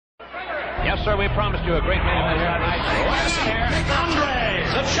Yes, sir, we promised you a great man here tonight. Andre,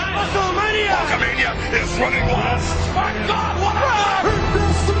 the China WrestleMania! WrestleMania is running wild. My God, what a run!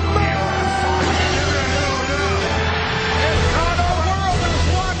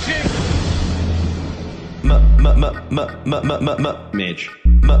 Mage.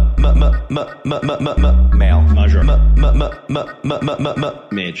 Male. Measure. Mage.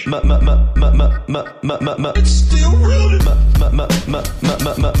 It's still real. Mage. Male.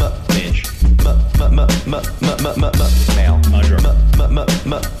 Measure. Mage.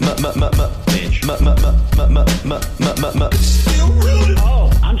 It's still real.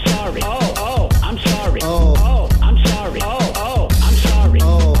 Oh, I'm sorry. Oh, I'm sorry. Oh, I'm sorry. Oh, I'm sorry.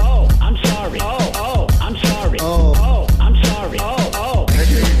 Oh, I'm sorry. Oh, I'm sorry. Oh, I'm sorry. Oh.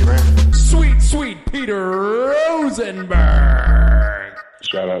 Sweet Peter Rosenberg.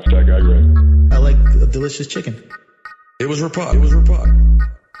 Shout out to that guy, Greg. I like a delicious chicken. It was Rapod.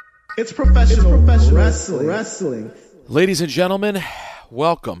 It's professional wrestling. Ladies and gentlemen,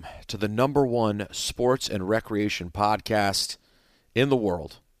 welcome to the #1 sports and recreation podcast in the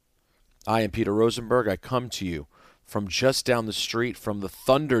world. I am Peter Rosenberg. I come to you from just down the street from the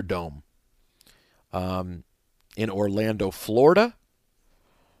Thunderdome in Orlando, Florida,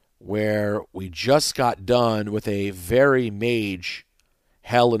 where we just got done with a very mage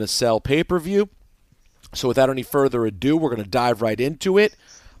Hell in a Cell pay-per-view. So without any further ado, we're going to dive right into it.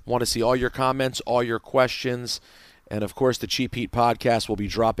 Want to see all your comments, all your questions, and of course the Cheap Heat podcast will be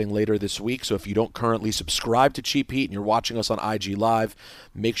dropping later this week. So if you don't currently subscribe to Cheap Heat and you're watching us on IG Live,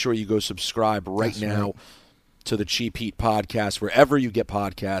 make sure you go subscribe right now to the Cheap Heat podcast, wherever you get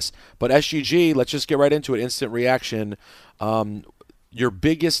podcasts. But SGG, let's just get right into it. Instant reaction. Your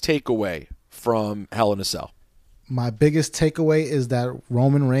biggest takeaway from Hell in a Cell? My biggest takeaway is that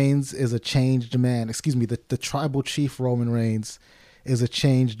Roman Reigns is a changed man. Excuse me, the tribal chief Roman Reigns is a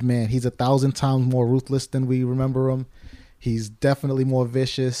changed man. He's 1,000 times more ruthless than we remember him. He's definitely more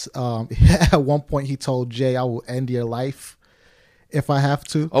vicious. At one point, he told Jay, "I will end your life if I have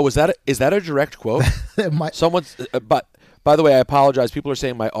to." Oh, is that a direct quote? Someone's. But by the way, I apologize. People are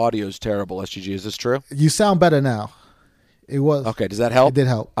saying my audio is terrible. SGG, is this true? You sound better now. It was okay. Does that help? It did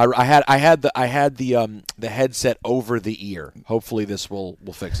help. I had the headset over the ear. Hopefully, this will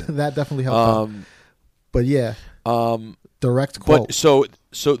fix it. That definitely helped. But yeah, direct quote. But so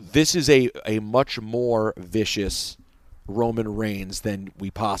this is a much more vicious Roman Reigns than we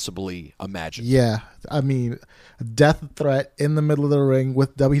possibly imagined. Yeah, I mean, a death threat in the middle of the ring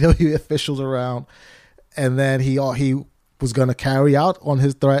with WWE officials around, and then he was going to carry out on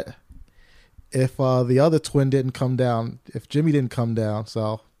his threat if the other twin didn't come down, if Jimmy didn't come down.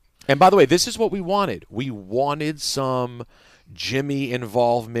 So, and by the way, this is what we wanted. We wanted some Jimmy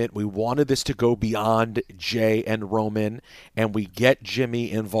involvement. We wanted this to go beyond Jay and Roman, and we get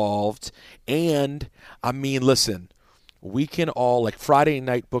Jimmy involved. And, I mean, listen, we can all, like Friday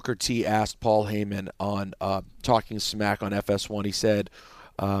night, Booker T asked Paul Heyman on Talking Smack on FS1. He said,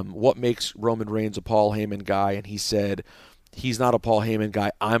 what makes Roman Reigns a Paul Heyman guy? And he said, he's not a Paul Heyman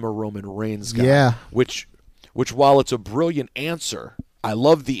guy. I'm a Roman Reigns guy. Yeah. Which while it's a brilliant answer, I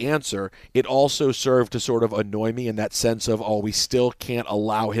love the answer, it also served to sort of annoy me in that sense of, we still can't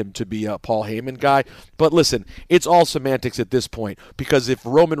allow him to be a Paul Heyman guy. But listen, it's all semantics at this point, because if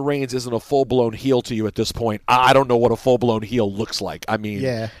Roman Reigns isn't a full-blown heel to you at this point, I don't know what a full-blown heel looks like. I mean,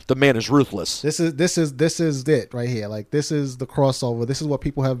 The man is ruthless. This is it right here. Like, this is the crossover. This is what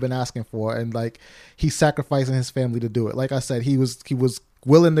people have been asking for, and like, he's sacrificing his family to do it. Like I said, he was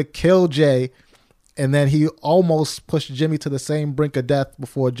willing to kill Jay, and then he almost pushed Jimmy to the same brink of death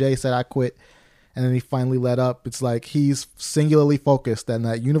before Jay said, "I quit." And then he finally let up. It's like he's singularly focused on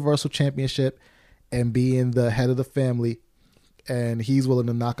that Universal Championship and being the head of the family, and he's willing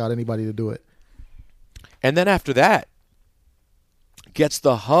to knock out anybody to do it. And then after that, gets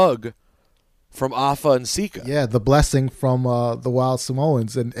the hug from Afa and Sika. Yeah, the blessing from the Wild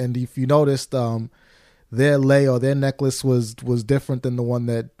Samoans. And if you noticed, their lei or their necklace was different than the one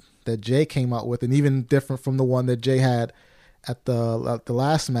that Jay came out with, and even different from the one that Jay had at the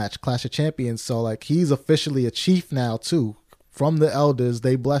last match, Clash of Champions. So like, he's officially a chief now too. From the elders,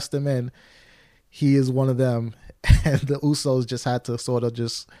 they blessed him in. He is one of them, and the Usos just had to sort of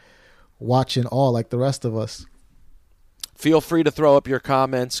just watch in awe like the rest of us. Feel free to throw up your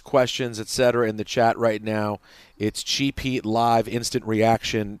comments, questions, etc. in the chat right now. It's Cheap Heat Live, instant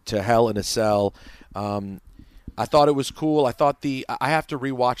reaction to Hell in a Cell. I thought it was cool. I have to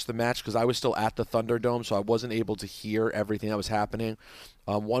rewatch the match because I was still at the Thunderdome, so I wasn't able to hear everything that was happening.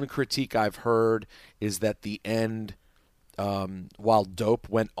 One critique I've heard is that the end, while Dope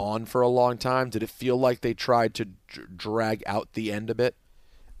went on for a long time, did it feel like they tried to drag out the end a bit?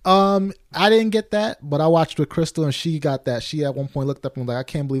 I didn't get that, but I watched with Crystal and she got that. She at one point looked up and was like, I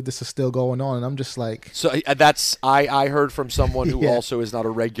can't believe this is still going on. And I'm just like... So that's I heard from someone who also is not a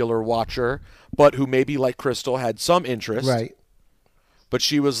regular watcher, but who maybe like Crystal had some interest. Right. But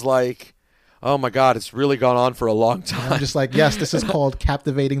she was like, oh my God, it's really gone on for a long time. And I'm just like, yes, this is called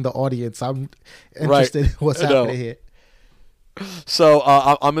captivating the audience. I'm interested in what's happening here. So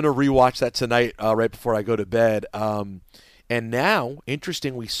I'm going to rewatch that tonight right before I go to bed. And now,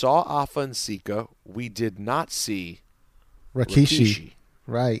 interesting, we saw Afa and Sika. We did not see Rikishi.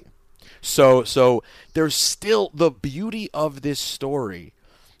 Right. So there's still, the beauty of this story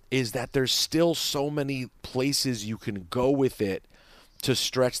is that there's still so many places you can go with it to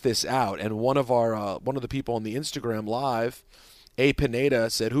stretch this out. And one of the people on the Instagram Live, A. Pineda,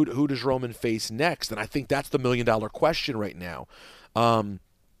 said, who does Roman face next? And I think that's the $1 million question right now.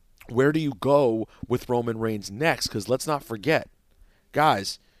 Where do you go with Roman Reigns next? Because let's not forget,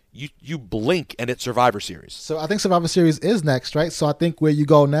 guys, you blink and it's Survivor Series. So I think Survivor Series is next, right? So I think where you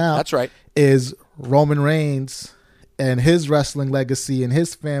go now, that's right, is Roman Reigns and his wrestling legacy and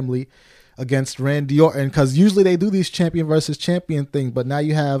his family against Randy Orton. Because usually they do these champion versus champion things, but now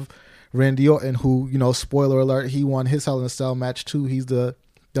you have Randy Orton, who, spoiler alert, he won his Hell in a Cell match too. He's the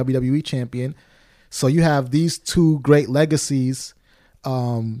WWE champion. So you have these two great legacies.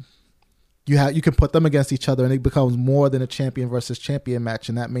 You can put them against each other, and it becomes more than a champion versus champion match,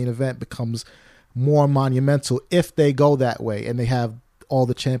 and that main event becomes more monumental if they go that way and they have all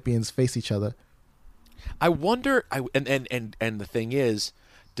the champions face each other. I wonder, and the thing is,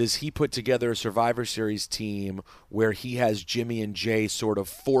 does he put together a Survivor Series team where he has Jimmy and Jay sort of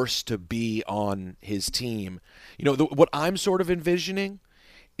forced to be on his team? What I'm sort of envisioning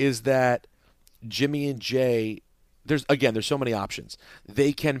is that Jimmy and Jay, there's so many options.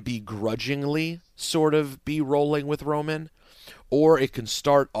 They can begrudgingly sort of be rolling with Roman, or it can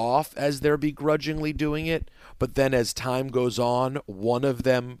start off as they're begrudgingly doing it, but then as time goes on, one of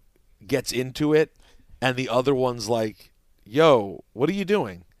them gets into it, and the other one's like, yo, what are you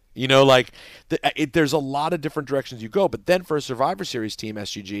doing? There's a lot of different directions you go, but then for a Survivor Series team,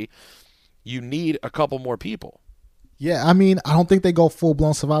 SGG, you need a couple more people. Yeah, I don't think they go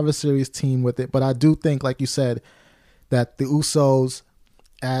full-blown Survivor Series team with it, but I do think, like you said, that the Usos,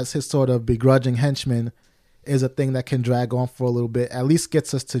 as his sort of begrudging henchmen, is a thing that can drag on for a little bit, at least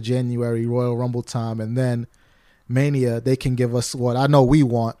gets us to January, Royal Rumble time, and then Mania, they can give us what I know we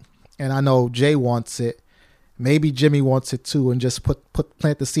want, and I know Jay wants it. Maybe Jimmy wants it too, and just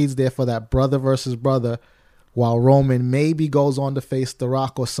plant the seeds there for that brother versus brother, while Roman maybe goes on to face The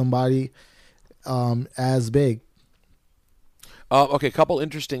Rock or somebody as big. Okay, a couple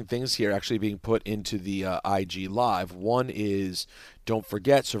interesting things here actually being put into the IG Live. One is, don't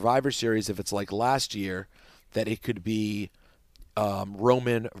forget, Survivor Series, if it's like last year, that it could be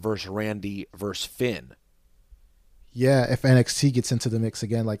Roman versus Randy versus Finn. Yeah, if NXT gets into the mix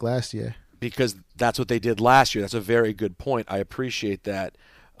again like last year. Because that's what they did last year. That's a very good point. I appreciate that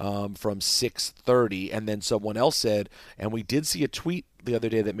from 6:30. And then someone else said, and we did see a tweet the other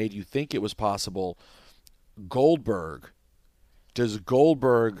day that made you think it was possible, Goldberg. Does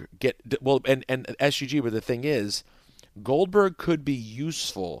Goldberg get – well, and SGG, but the thing is, Goldberg could be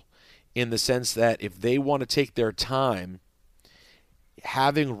useful in the sense that if they want to take their time,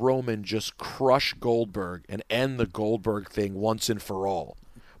 having Roman just crush Goldberg and end the Goldberg thing once and for all,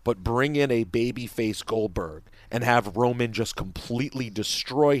 but bring in a babyface Goldberg and have Roman just completely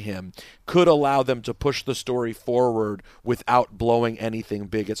destroy him could allow them to push the story forward without blowing anything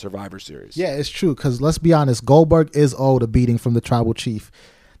big at Survivor Series. Yeah, it's true, because let's be honest, Goldberg is owed a beating from the Tribal Chief.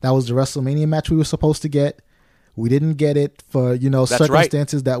 That was the WrestleMania match we were supposed to get. We didn't get it for,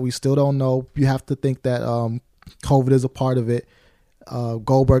 circumstances that we still don't know. You have to think that COVID is a part of it.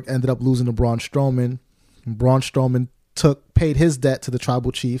 Goldberg ended up losing to Braun Strowman. Braun Strowman paid his debt to the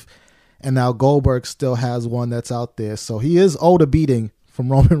Tribal Chief, and now Goldberg still has one that's out there. So he is owed a beating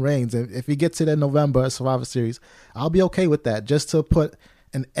from Roman Reigns. And if he gets it in November at Survivor Series, I'll be okay with that, just to put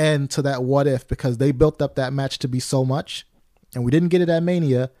an end to that what if, because they built up that match to be so much, and we didn't get it at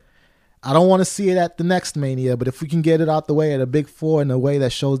Mania. I don't want to see it at the next Mania, but if we can get it out the way at a Big Four in a way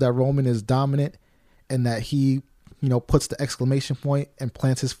that shows that Roman is dominant and that he, puts the exclamation point and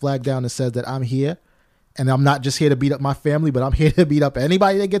plants his flag down and says that I'm here, and I'm not just here to beat up my family, but I'm here to beat up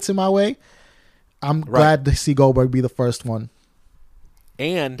anybody that gets in my way, I'm glad to see Goldberg be the first one.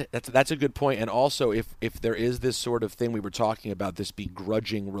 And that's a good point. And also, if there is this sort of thing we were talking about, this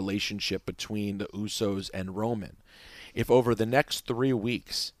begrudging relationship between the Usos and Roman, if over the next 3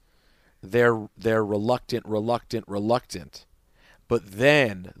 weeks they're reluctant, But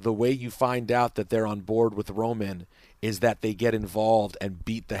then the way you find out that they're on board with Roman is that they get involved and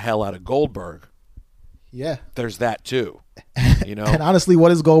beat the hell out of Goldberg. Yeah. There's that too. You know? And honestly,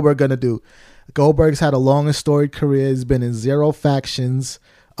 what is Goldberg going to do? Goldberg's had a long and storied career. He's been in 0 factions,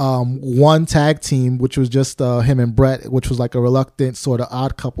 1 tag team, which was just him and Brett, which was like a reluctant sort of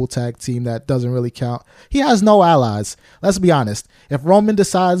odd couple tag team that doesn't really count. He has no allies. Let's be honest. If Roman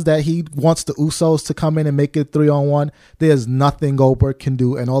decides that he wants the Usos to come in and make it 3-on-1, there's nothing Goldberg can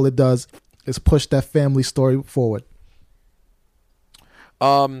do, and all it does is push that family story forward.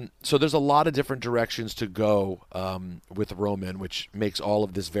 So there's a lot of different directions to go with Roman, which makes all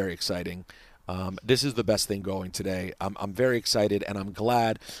of this very exciting. This is the best thing going today. I'm very excited, and I'm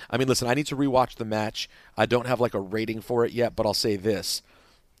glad. I mean, listen, I need to rewatch the match. I don't have like a rating for it yet, but I'll say this.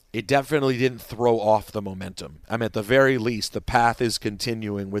 It definitely didn't throw off the momentum. I mean, at the very least, the path is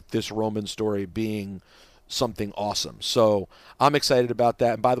continuing with this Roman story being something awesome. So I'm excited about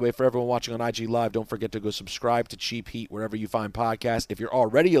that. And by the way, for everyone watching on IG Live, don't forget to go subscribe to Cheap Heat wherever you find podcasts. If you're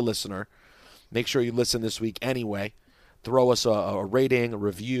already a listener, make sure you listen this week anyway. Throw us a rating, a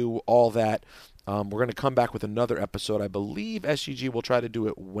review, all that. We're going to come back with another episode. I believe SGG will try to do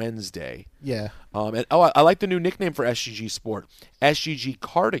it Wednesday. Yeah. I like the new nickname for SGG Sport, SGG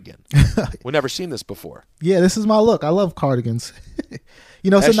Cardigan. We've never seen this before. Yeah, this is my look. I love cardigans. You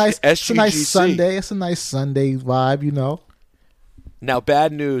know, it's a nice Sunday. It's a nice Sunday vibe, you know. Now,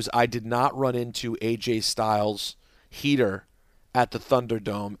 bad news, I did not run into AJ Styles' heater at the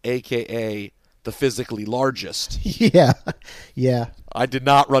Thunderdome, a.k.a. the physically largest. Yeah. I did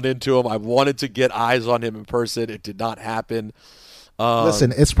not run into him. I wanted to get eyes on him in person. It did not happen.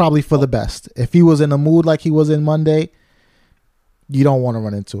 Listen, it's probably for the best. If he was in a mood like he was in Monday, you don't want to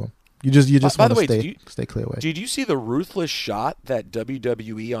run into him. You just want to stay clear away. Did you see the ruthless shot that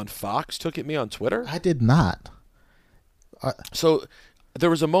WWE on Fox took at me on Twitter? I did not. So there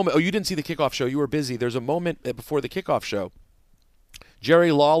was a moment. Oh, you didn't see the kickoff show. You were busy. There's a moment before the kickoff show.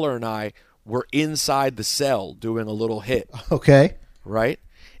 Jerry Lawler and I were inside the cell doing a little hit. Okay. Right?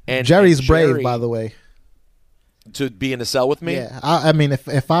 And Jerry's brave, by the way. To be in the cell with me? Yeah. I mean,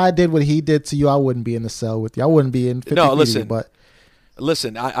 if I did what he did to you, I wouldn't be in the cell with you. I wouldn't be in 50 No, listen. But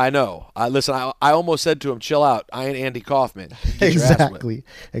Listen, I know. I almost said to him, chill out. I ain't Andy Kaufman. Exactly.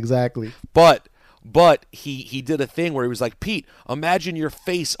 But he did a thing where he was like, Pete, imagine your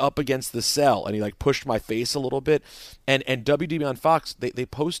face up against the cell. And he like pushed my face a little bit. And WWE on Fox, they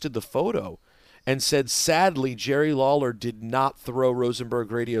posted the photo and said, sadly, Jerry Lawler did not throw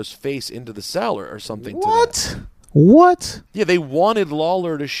Rosenberg Radio's face into the cell or something. What? Yeah, they wanted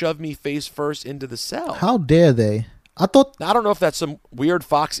Lawler to shove me face first into the cell. How dare they? I don't know if that's some weird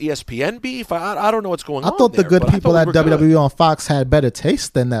Fox ESPN beef. I don't know what's going on. I thought the good people at WWE on Fox had better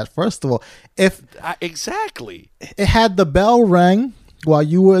taste than that. First of all, exactly, it had the bell rang while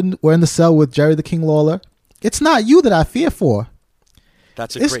you were in the cell with Jerry the King Lawler. It's not you that I fear for.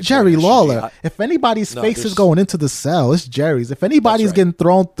 It's Jerry Lawler. If anybody's face is going into the cell, it's Jerry's. If anybody's getting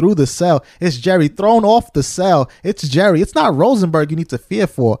thrown through the cell, it's Jerry. Thrown off the cell, it's Jerry. It's not Rosenberg you need to fear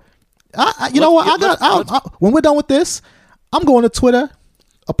for. You know what? When we're done with this, I'm going to Twitter.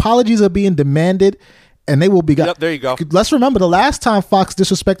 Apologies are being demanded, and they will be. Yep, there you go. Let's remember the last time Fox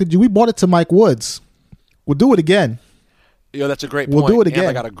disrespected you, we brought it to Mike Woods. We'll do it again. Yeah, that's a great point. We'll do it again. And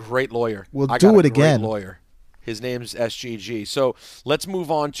I got a great lawyer. We'll do it again. Great lawyer. His name's SGG. So let's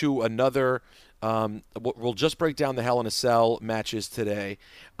move on to another. We'll just break down the Hell in a Cell matches today.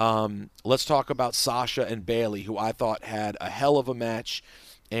 Let's talk about Sasha and Bayley, who I thought had a hell of a match.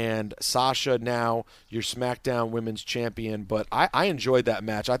 And Sasha, now your SmackDown Women's Champion. But I enjoyed that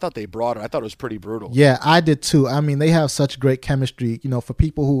match. I thought they brought her. I thought it was pretty brutal. Yeah, I did too. I mean, they have such great chemistry. You know, for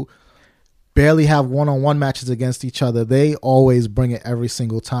people who barely have one-on-one matches against each other, they always bring it every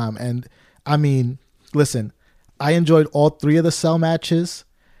single time. And, I mean, listen, I enjoyed all 3 of the Cell matches.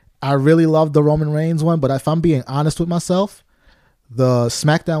 I really loved the Roman Reigns one. But if I'm being honest with myself, the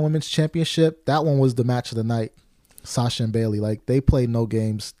SmackDown Women's Championship, that one was the match of the night. Sasha and Bayley, like, they played no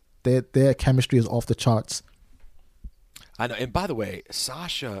games. Their chemistry is off the charts. I know. And by the way,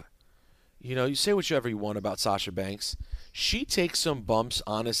 Sasha, you know, you say whatever you want about Sasha Banks. She takes some bumps,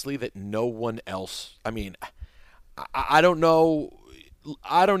 honestly, that no one else. I mean, I don't know.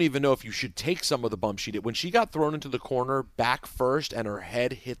 I don't even know if you should take some of the bumps she did. When she got thrown into the corner back first and her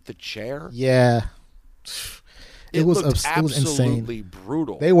head hit the chair. Yeah. It was absolutely insane.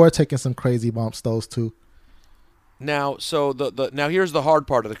 Brutal. They were taking some crazy bumps, those two. Now, so now here's the hard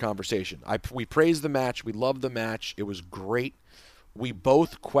part of the conversation. We praised the match. We loved the match. It was great. we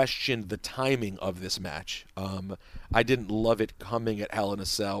both questioned the timing of this match. I didn't love it coming at Hell in a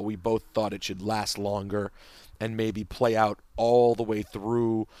Cell. We both thought it should last longer and maybe play out all the way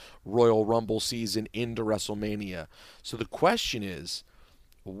through Royal Rumble season into WrestleMania. So the question is,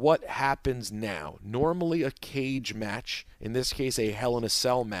 what happens now? Normally a cage match, in this case a Hell in a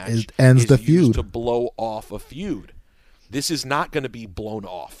Cell match, ends is the used feud to blow off a feud. This is not going to be blown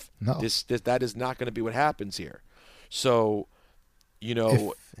off. No. That is not going to be what happens here. So,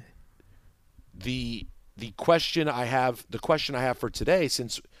 the question I have for today,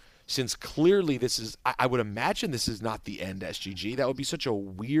 since clearly this is, I would imagine this is not the end, SGG. That would be such a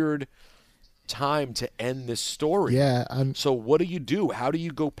weird time to end this story. Yeah. So what do you do? How do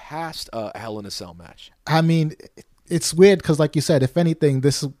you go past a Hell in a Cell match? I mean, it's weird because, like you said, if anything,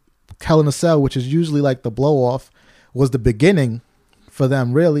 this Hell in a Cell, which is usually like the blow off, was the beginning for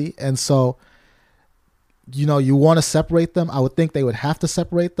them, really. And so, you want to separate them. I would think they would have to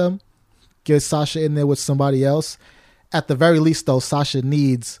separate them, get Sasha in there with somebody else. At the very least, though, Sasha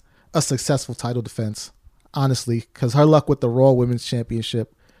needs a successful title defense, honestly, because her luck with the Raw Women's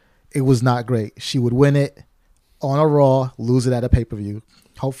Championship, it was not great. She would win it on a Raw, lose it at a pay-per-view.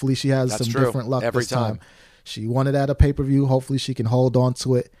 Hopefully she has some different luck every this time. She won it at a pay-per-view. Hopefully she can hold on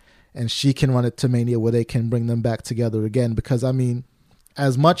to it, and she can run it to Mania where they can bring them back together again. Because, I mean,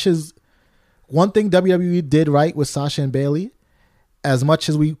 as much as one thing WWE did right with Sasha and Bayley, as much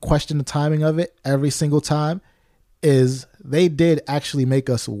as we question the timing of it every single time, is they did actually make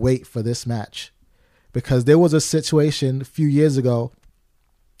us wait for this match. Because there was a situation a few years ago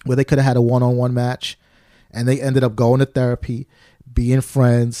where they could have had a one-on-one match, and they ended up going to therapy, being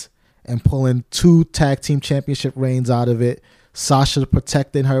friends, and pulling 2 tag team championship reigns out of it. Sasha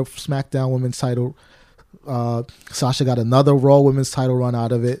protecting her SmackDown Women's title. Sasha got another Raw Women's title run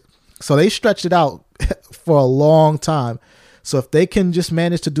out of it. So they stretched it out for a long time. So if they can just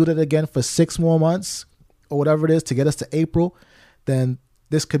manage to do that again for 6 more months or whatever it is to get us to April, then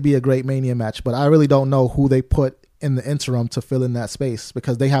this could be a great Mania match. But I really don't know who they put in the interim to fill in that space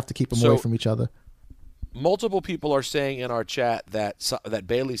because they have to keep them away from each other. Multiple people are saying in our chat that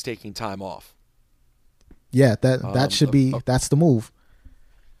Bayley's taking time off. Yeah, that should be that's the move.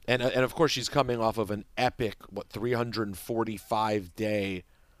 And of course she's coming off of an epic 345-day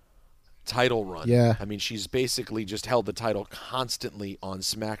title run. Yeah. I mean, she's basically just held the title constantly on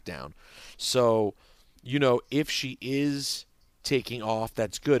SmackDown. So, if she is taking off,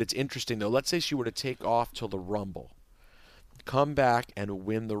 that's good. It's interesting though. Let's say she were to take off till the Rumble, come back and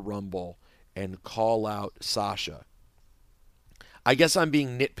win the Rumble and call out Sasha. I guess I'm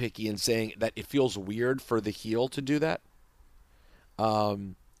being nitpicky and saying that it feels weird for the heel to do that.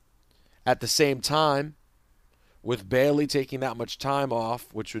 At the same time, with Bayley taking that much time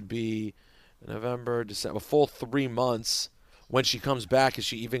off, which would be November, December, a full 3 months, when she comes back, is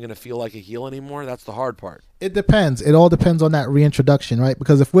she even going to feel like a heel anymore? That's the hard part. It depends. It all depends on that reintroduction, right?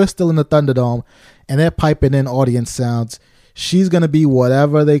 Because if we're still in the Thunderdome and they're piping in audience sounds, she's going to be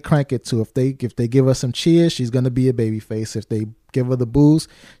whatever they crank it to. If they give her some cheers, she's going to be a babyface. If they give her the boos,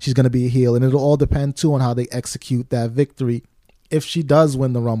 she's going to be a heel. And it'll all depend, too, on how they execute that victory if she does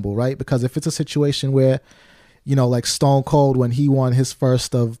win the Rumble, right? Because if it's a situation where, like Stone Cold when he won his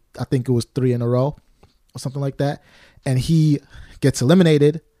first of, I think it was 3 in a row or something like that, and he gets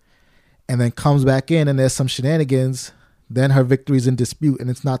eliminated and then comes back in and there's some shenanigans, then her victory's in dispute. And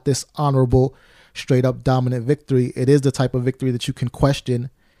it's not this honorable, straight up dominant victory. It is the type of victory that you can question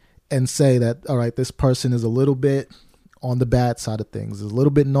and say that, all right, this person is a little bit on the bad side of things, is a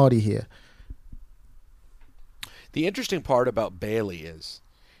little bit naughty here. The interesting part about Bayley is,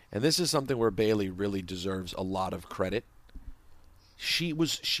 and this is something where Bayley really deserves a lot of credit,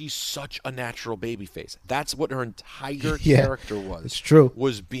 she's such a natural babyface. That's what her entire character was. It's true.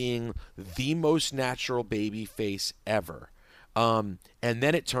 Was being the most natural babyface ever. And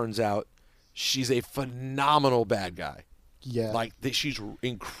then it turns out she's a phenomenal bad guy. Yeah. She's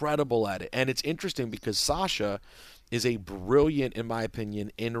incredible at it. And it's interesting because Sasha is a brilliant, in my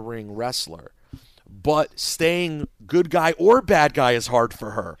opinion, in-ring wrestler. But staying good guy or bad guy is hard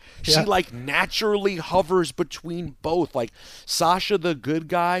for her. Yeah. She naturally hovers between both. Like Sasha the good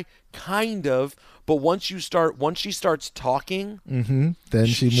guy, kind of, but once she starts talking, then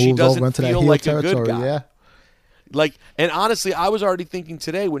she moves over into that heel like territory. A good guy. Yeah. And honestly, I was already thinking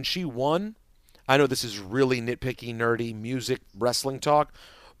today when she won, I know this is really nitpicky, nerdy music wrestling talk,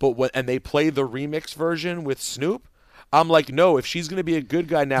 but and they play the remix version with Snoop, I'm like, no, if she's going to be a good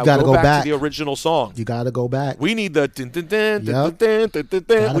guy now, go back to the original song. You got to go back. We need the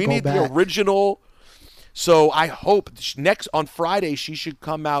we need the original. So I hope on Friday she should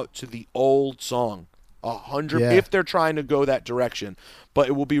come out to the old song. 100 if they're trying to go that direction. But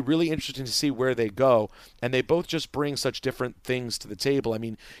it will be really interesting to see where they go. And they both just bring such different things to the table. I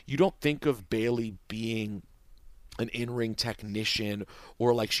mean, you don't think of Bayley being an in-ring technician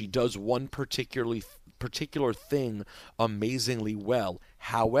or like she does one particular thing amazingly well.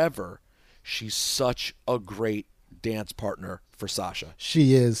 However, she's such a great dance partner for Sasha.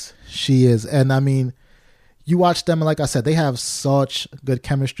 She is. And I mean, you watch them, and like I said, they have such good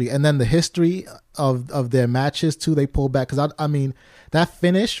chemistry. And then the history of their matches too, they pull back. Because I mean, that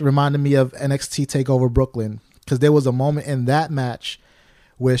finish reminded me of NXT TakeOver Brooklyn, because there was a moment in that match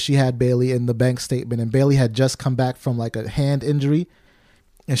where she had Bayley in the bank statement, and Bayley had just come back from like a hand injury,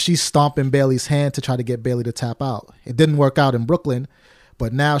 and she's stomping Bayley's hand to try to get Bayley to tap out. It didn't work out in Brooklyn,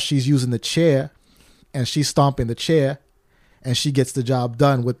 but now she's using the chair, and she's stomping the chair, and she gets the job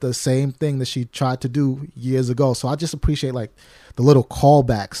done with the same thing that she tried to do years ago. So I just appreciate like the little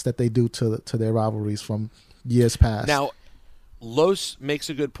callbacks that they do to their rivalries from years past. Now, Los makes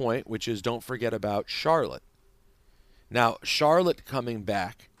a good point, which is don't forget about Charlotte. Now, Charlotte coming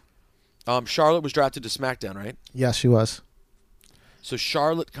back. Charlotte was drafted to SmackDown, right? Yes, she was. So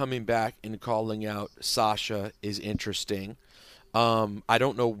Charlotte coming back and calling out Sasha is interesting. I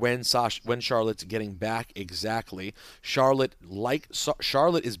don't know when Charlotte's getting back exactly. Charlotte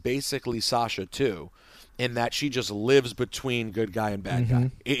is basically Sasha too, in that she just lives between good guy and bad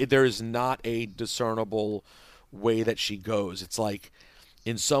guy. There is not a discernible way that she goes. It's like,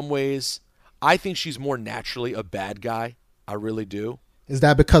 in some ways, I think she's more naturally a bad guy. I really do. Is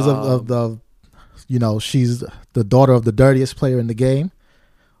that because of the, she's the daughter of the dirtiest player in the game?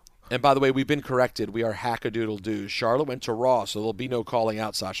 And by the way, we've been corrected. We are hackadoodle-doo. Charlotte went to Raw, so there'll be no calling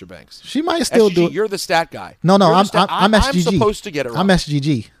out Sasha Banks. She might still SGG, do it. You're the stat guy. No, I'm SGG. I'm supposed to get it wrong. I'm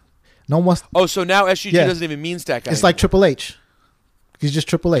SGG. No one. Oh, so now SGG doesn't even mean stat guy. It's like Triple H. He's just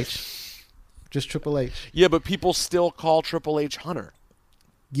Triple H. Just Triple H. Yeah, but people still call Triple H Hunter.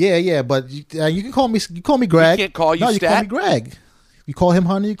 Yeah, but you can call me. You call me Greg. You can't call you No, stat? you call me Greg. You call him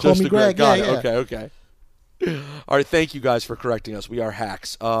Hunter. You call me Greg. Got Yeah. it. Okay. All right, thank you guys for correcting us. We are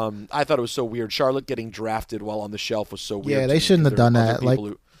hacks. I thought it was so weird. Charlotte getting drafted while on the shelf was so weird. Yeah, they shouldn't have done that. Like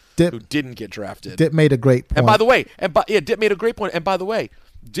who didn't get drafted. Dip made a great point. And by the way, Dip made a great point. And by the way,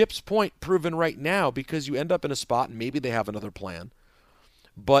 Dip's point proven right now, because you end up in a spot and maybe they have another plan.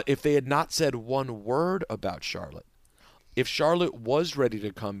 But if they had not said one word about Charlotte, if Charlotte was ready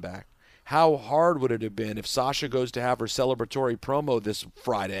to come back, how hard would it have been if Sasha goes to have her celebratory promo this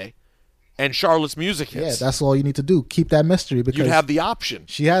Friday and Charlotte's music hits? Yeah, that's all you need to do. Keep that mystery, because you'd have the option.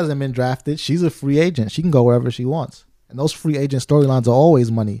 She hasn't been drafted. She's a free agent. She can go wherever she wants. And those free agent storylines are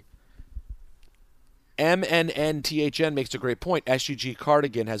always money. MNNTHN makes a great point. SGG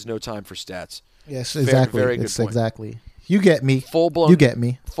Cardigan has no time for stats. Yes, exactly. Very good point. Exactly. You get me. You get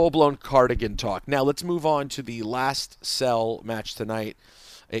me. Full-blown Cardigan talk. Now let's move on to the last Cell match tonight.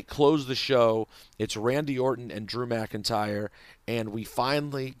 It closed the show. It's Randy Orton and Drew McIntyre, and we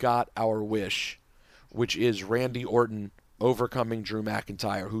finally got our wish, which is Randy Orton overcoming Drew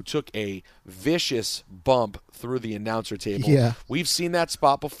McIntyre, who took a vicious bump through the announcer table. Yeah. We've seen that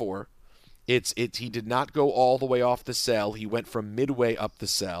spot before. He did not go all the way off the cell. He went from midway up the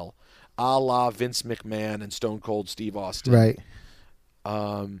cell, a la Vince McMahon and Stone Cold Steve Austin. Right.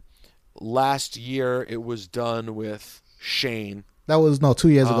 Last year, it was done with Shane. That was 2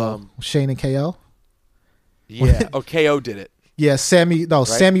 years ago. Shane and KO. Yeah. KO did it. Yeah, Sammy. No, right?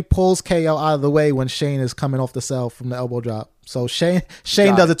 Sammy pulls KO out of the way when Shane is coming off the cell from the elbow drop. So Shane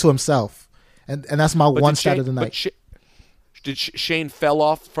does it to himself, and that's my one stat of the night. Did Shane fell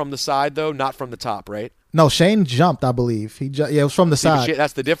off from the side though, not from the top, right? No, Shane jumped. I believe it was from the side.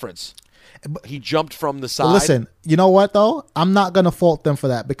 That's the difference. He jumped from the side. But listen, you know what though? I'm not gonna fault them for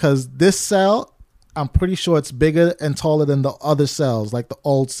that, because this cell, I'm pretty sure it's bigger and taller than the other cells, like the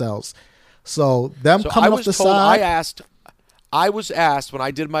old cells. So coming off the side. I was asked when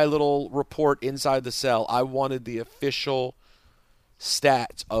I did my little report inside the cell, I wanted the official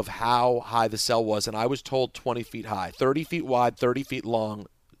stats of how high the cell was, and I was told 20 feet high. 30 feet wide, 30 feet long,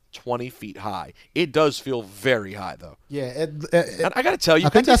 20 feet high. It does feel very high, though. Yeah. And I got to tell you, I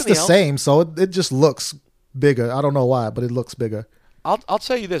think that's the same, so it just looks bigger. I don't know why, but it looks bigger. I'll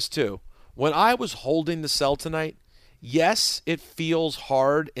tell you this, too. When I was holding the cell tonight, yes, it feels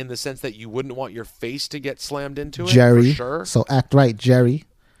hard in the sense that you wouldn't want your face to get slammed into it, Jerry, for sure. So act right, Jerry.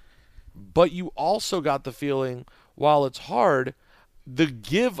 But you also got the feeling, while it's hard, the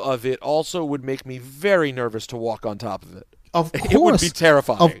give of it also would make me very nervous to walk on top of it. Of course. It would be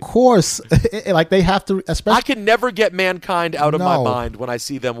terrifying. Of course. Like they have to, especially. I can never get Mankind out of my mind when I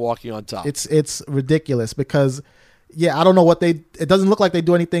see them walking on top. It's ridiculous, because Yeah, I don't know it doesn't look like they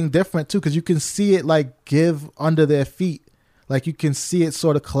do anything different too, because you can see it like give under their feet. Like you can see it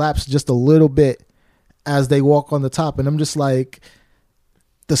sort of collapse just a little bit as they walk on the top. And I'm just like,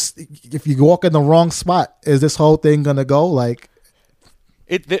 if you walk in the wrong spot, is this whole thing going to go? Like,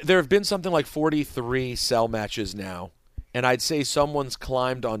 there have been something like 43 Cell matches now. And I'd say someone's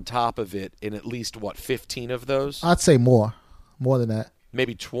climbed on top of it in at least, 15 of those? I'd say more than that.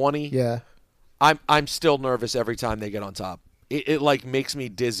 Maybe 20? Yeah. I'm still nervous every time they get on top. It like makes me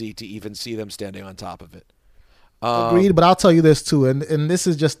dizzy to even see them standing on top of it. Agreed, but I'll tell you this too, and this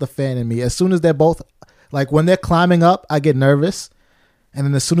is just the fan in me. As soon as they're both, like when they're climbing up, I get nervous. And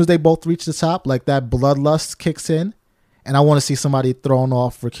then as soon as they both reach the top, like that bloodlust kicks in. And I want to see somebody thrown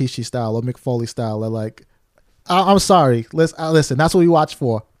off Rikishi style or Mick Foley style. Or like, I'm sorry. Listen, that's what we watch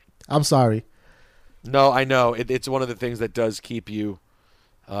for. I'm sorry. No, I know. It's one of the things that does keep you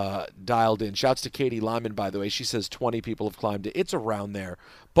dialed in. Shouts to Katie Lyman, by the way. She says 20 people have climbed it. It's around there.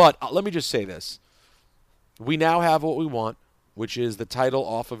 But let me just say this. We now have what we want, which is the title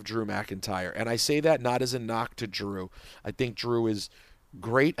off of Drew McIntyre. And I say that not as a knock to Drew. I think Drew is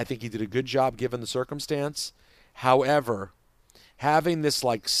great. I think he did a good job given the circumstance. However, having this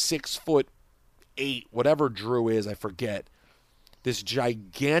like 6'8", whatever Drew is, I forget, this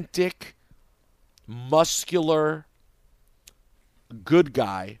gigantic, muscular, good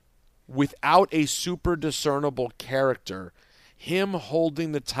guy without a super discernible character, him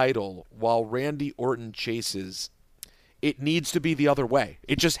holding the title while Randy Orton chases, it needs to be the other way.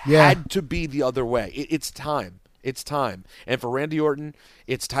 It just had to be the other way. It's time. It's time. And for Randy Orton,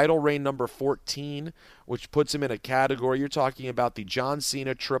 it's title reign number 14, which puts him in a category. You're talking about the John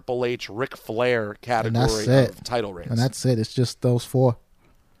Cena, Triple H, Ric Flair category of title reigns. And that's it. It's just those four.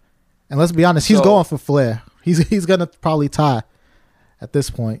 And let's be honest, he's going for Flair. He's going to probably tie at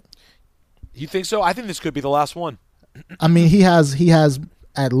this point. You think so? I think this could be the last one. I mean, he has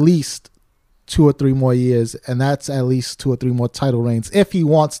at least 2 or 3 more years, and that's at least 2 or 3 more title reigns if he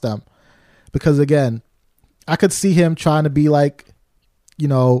wants them. Because again, I could see him trying to be like,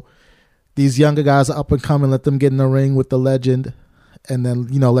 these younger guys are up and coming, let them get in the ring with the legend, and then,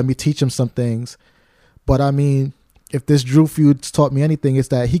 let me teach him some things. But I mean, if this Drew feud's taught me anything, it's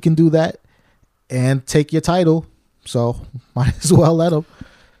that he can do that and take your title. So might as well let him.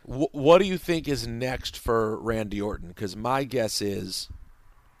 What do you think is next for Randy Orton? Because my guess is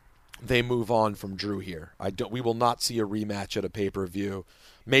they move on from Drew here. We will not see a rematch at a pay-per-view.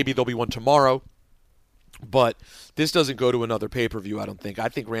 Maybe there'll be one tomorrow. But this doesn't go to another pay-per-view, I don't think. I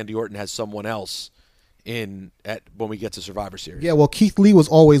think Randy Orton has someone else when we get to Survivor Series. Yeah, well, Keith Lee was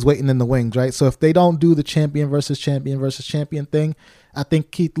always waiting in the wings, right? So if they don't do the champion versus champion thing, I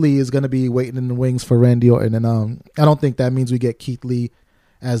think Keith Lee is going to be waiting in the wings for Randy Orton. And I don't think that means we get Keith Lee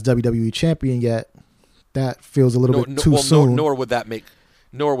as WWE champion yet. That feels a little bit too soon. Nor would that make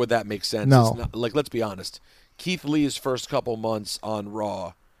sense. No. It's not, let's be honest. Keith Lee's first couple months on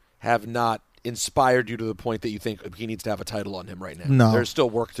Raw have not inspired you to the point that you think he needs to have a title on him right now. No. There's still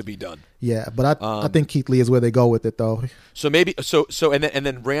work to be done. Yeah, but I think Keith Lee is where they go with it, though. So maybe and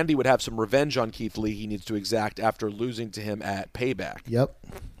then Randy would have some revenge on Keith Lee he needs to exact after losing to him at Payback. Yep,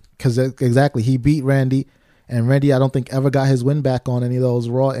 because exactly, he beat Randy, and Randy I don't think ever got his win back on any of those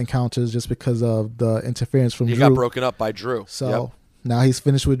Raw encounters just because of the interference from Drew. He got broken up by Drew. So now he's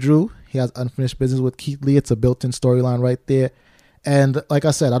finished with Drew. He has unfinished business with Keith Lee. It's a built-in storyline right there. And like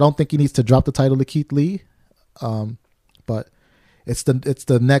I said, I don't think he needs to drop the title to Keith Lee, but it's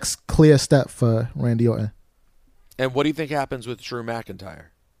the next clear step for Randy Orton. And what do you think happens with Drew McIntyre?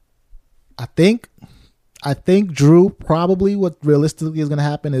 I think Drew probably what realistically is going to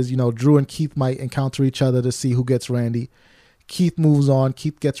happen is Drew and Keith might encounter each other to see who gets Randy. Keith moves on,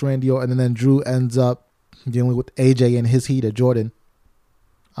 Keith gets Randy Orton, and then Drew ends up dealing with AJ and his heat at Jordan.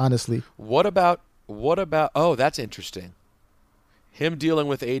 Honestly, what about? Oh, that's interesting. Him dealing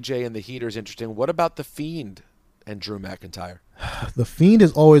with AJ and the Heater is interesting. What about The Fiend and Drew McIntyre? The Fiend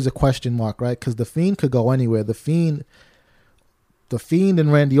is always a question mark, right? Because The Fiend could go anywhere. The Fiend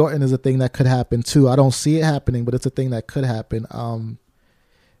and Randy Orton is a thing that could happen too. I don't see it happening, but it's a thing that could happen.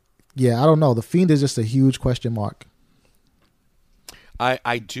 Yeah, I don't know. The Fiend is just a huge question mark.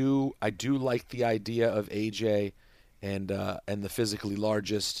 I do like the idea of AJ and the physically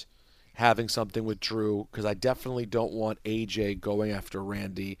largest having something with Drew, because I definitely don't want AJ going after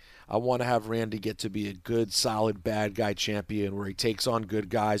Randy. I want to have Randy get to be a good, solid, bad guy champion where he takes on good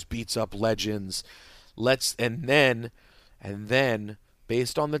guys, beats up legends. And then,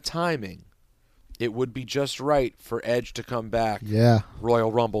 based on the timing, it would be just right for Edge to come back. Yeah.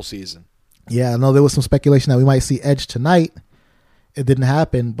 Royal Rumble season. Yeah, I know there was some speculation that we might see Edge tonight, it didn't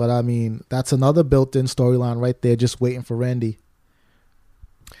happen. But I mean, that's another built-in storyline right there, just waiting for Randy.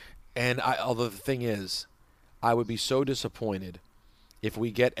 And although the thing is, I would be so disappointed if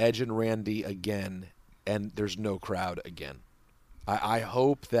we get Edge and Randy again and there's no crowd again. I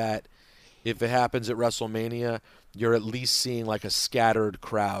hope that if it happens at WrestleMania, you're at least seeing like a scattered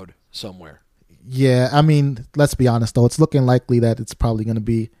crowd somewhere. Yeah, I mean, let's be honest though. It's looking likely that it's probably going to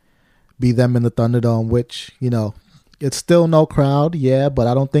be them in the Thunderdome, which, you know, it's still no crowd. Yeah, but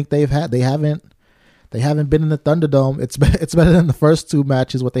I don't think they haven't been in the Thunderdome. It's better than the first two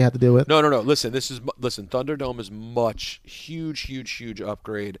matches what they had to deal with. No. Listen, Thunderdome is huge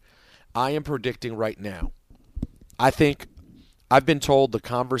upgrade. I am predicting right now. I've been told the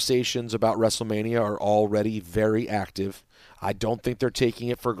conversations about WrestleMania are already very active. I don't think they're taking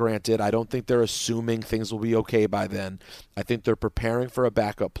it for granted. I don't think they're assuming things will be okay by then. I think they're preparing for a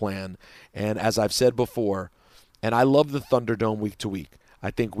backup plan. And as I've said before, and I love the Thunderdome week to week.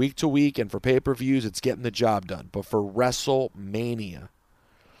 I think week to week and for pay-per-views, it's getting the job done. But for WrestleMania,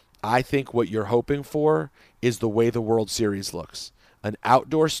 I think what you're hoping for is the way the World Series looks. An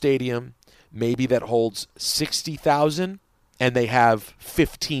outdoor stadium, maybe that holds 60,000, and they have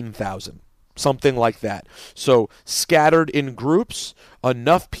 15,000. Something like that. So scattered in groups,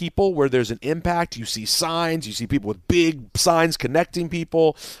 enough people where there's an impact. You see signs, you see people with big signs connecting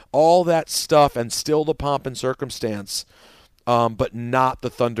people, all that stuff, and still the pomp and circumstance, but not the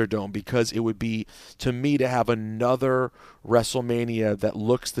Thunderdome, because it would be, to me, to have another WrestleMania that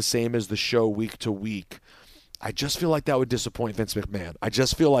looks the same as the show week to week. I just feel like that would disappoint Vince McMahon. I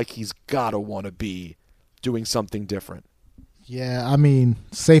just feel like he's got to want to be doing something different. Yeah, I mean,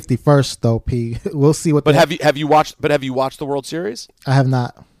 safety first though, P. We'll see what. But have you watched the World Series? I have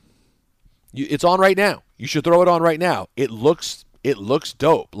not. It's on right now. You should throw it on right now. It looks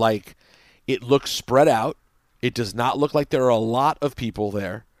dope. Like, it looks spread out. It does not look like there are a lot of people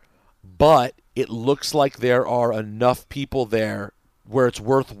there, but it looks like there are enough people there where it's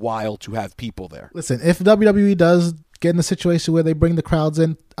worthwhile to have people there. Listen, if WWE does get in a situation where they bring the crowds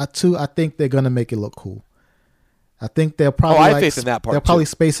in, I think they're gonna make it look cool. I think they'll probably I have faith in that part. They'll probably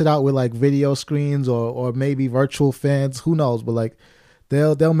space it out with like video screens or maybe virtual fans. Who knows? But like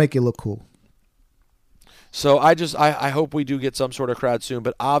they'll make it look cool. So I hope we do get some sort of crowd soon.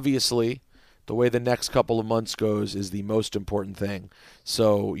 But obviously, the way the next couple of months goes is the most important thing.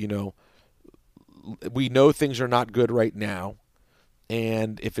 So, you know, we know things are not good right now,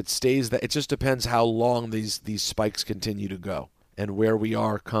 and if it stays that, it just depends how long these spikes continue to go and where we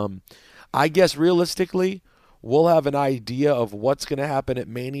are come. I guess realistically, we'll have an idea of what's going to happen at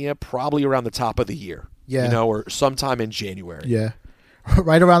Mania probably around the top of the year. Yeah. You know, or sometime in January. Yeah.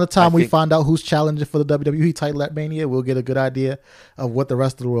 Right around the time we find out who's challenging for the WWE title at Mania, we'll get a good idea of what the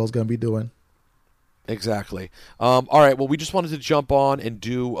rest of the world's going to be doing. Exactly. All right, well, we just wanted to jump on and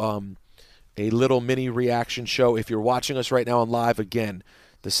do a little mini reaction show. If you're watching us right now on live, again,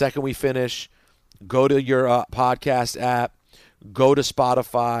 the second we finish, go to your podcast app. Go to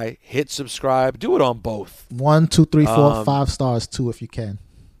Spotify, hit subscribe, do it on both. 1, 2, 3, 4, 5 stars too, if you can.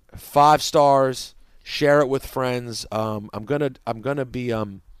 5 stars. Share it with friends. We're gonna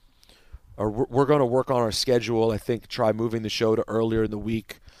work on our schedule. I think try moving the show to earlier in the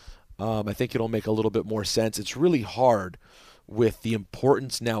week. I think it'll make a little bit more sense. It's really hard with the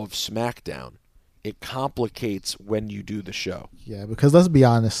importance now of SmackDown. It complicates when you do the show. Yeah, because let's be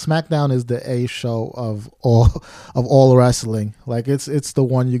honest, SmackDown is the A show of all wrestling. Like it's the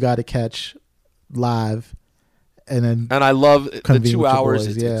one you got to catch live, and I love the 2 hours.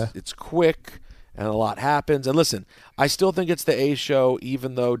 It's quick and a lot happens. And listen, I still think it's the A show,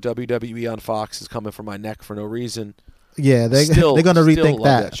 even though WWE on Fox is coming for my neck for no reason. Yeah, they're going to rethink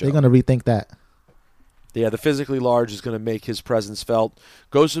that. They're going to rethink that. Yeah, the physically large is going to make his presence felt.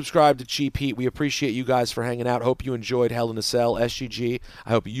 Go subscribe to Cheap Heat. We appreciate you guys for hanging out. Hope you enjoyed Hell in a Cell, SGG. I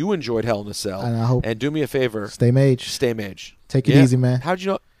hope you enjoyed Hell in a Cell. And do me a favor. Stay mage. Stay mage. Take it easy, man. How'd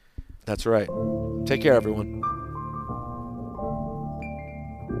you know? That's right. Take care, everyone.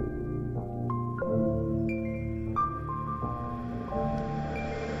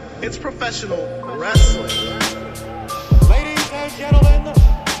 It's professional wrestling. Ladies and gentlemen,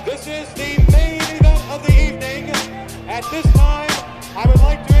 this is the main event of the evening. At this time, I would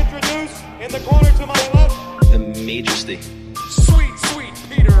like to introduce, in the corner to my left, the Majesty. Sweet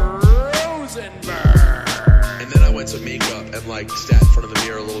Peter Rosenberg. And then I went to makeup and sat in front of the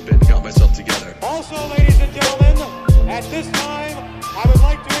mirror a little bit and got myself together. Also, ladies and gentlemen, at this time, I would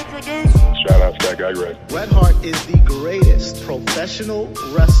like to introduce... Shout out to that guy, Greg. Bret Hart is the greatest professional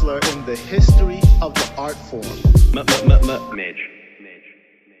wrestler in the history of the art form. Mage.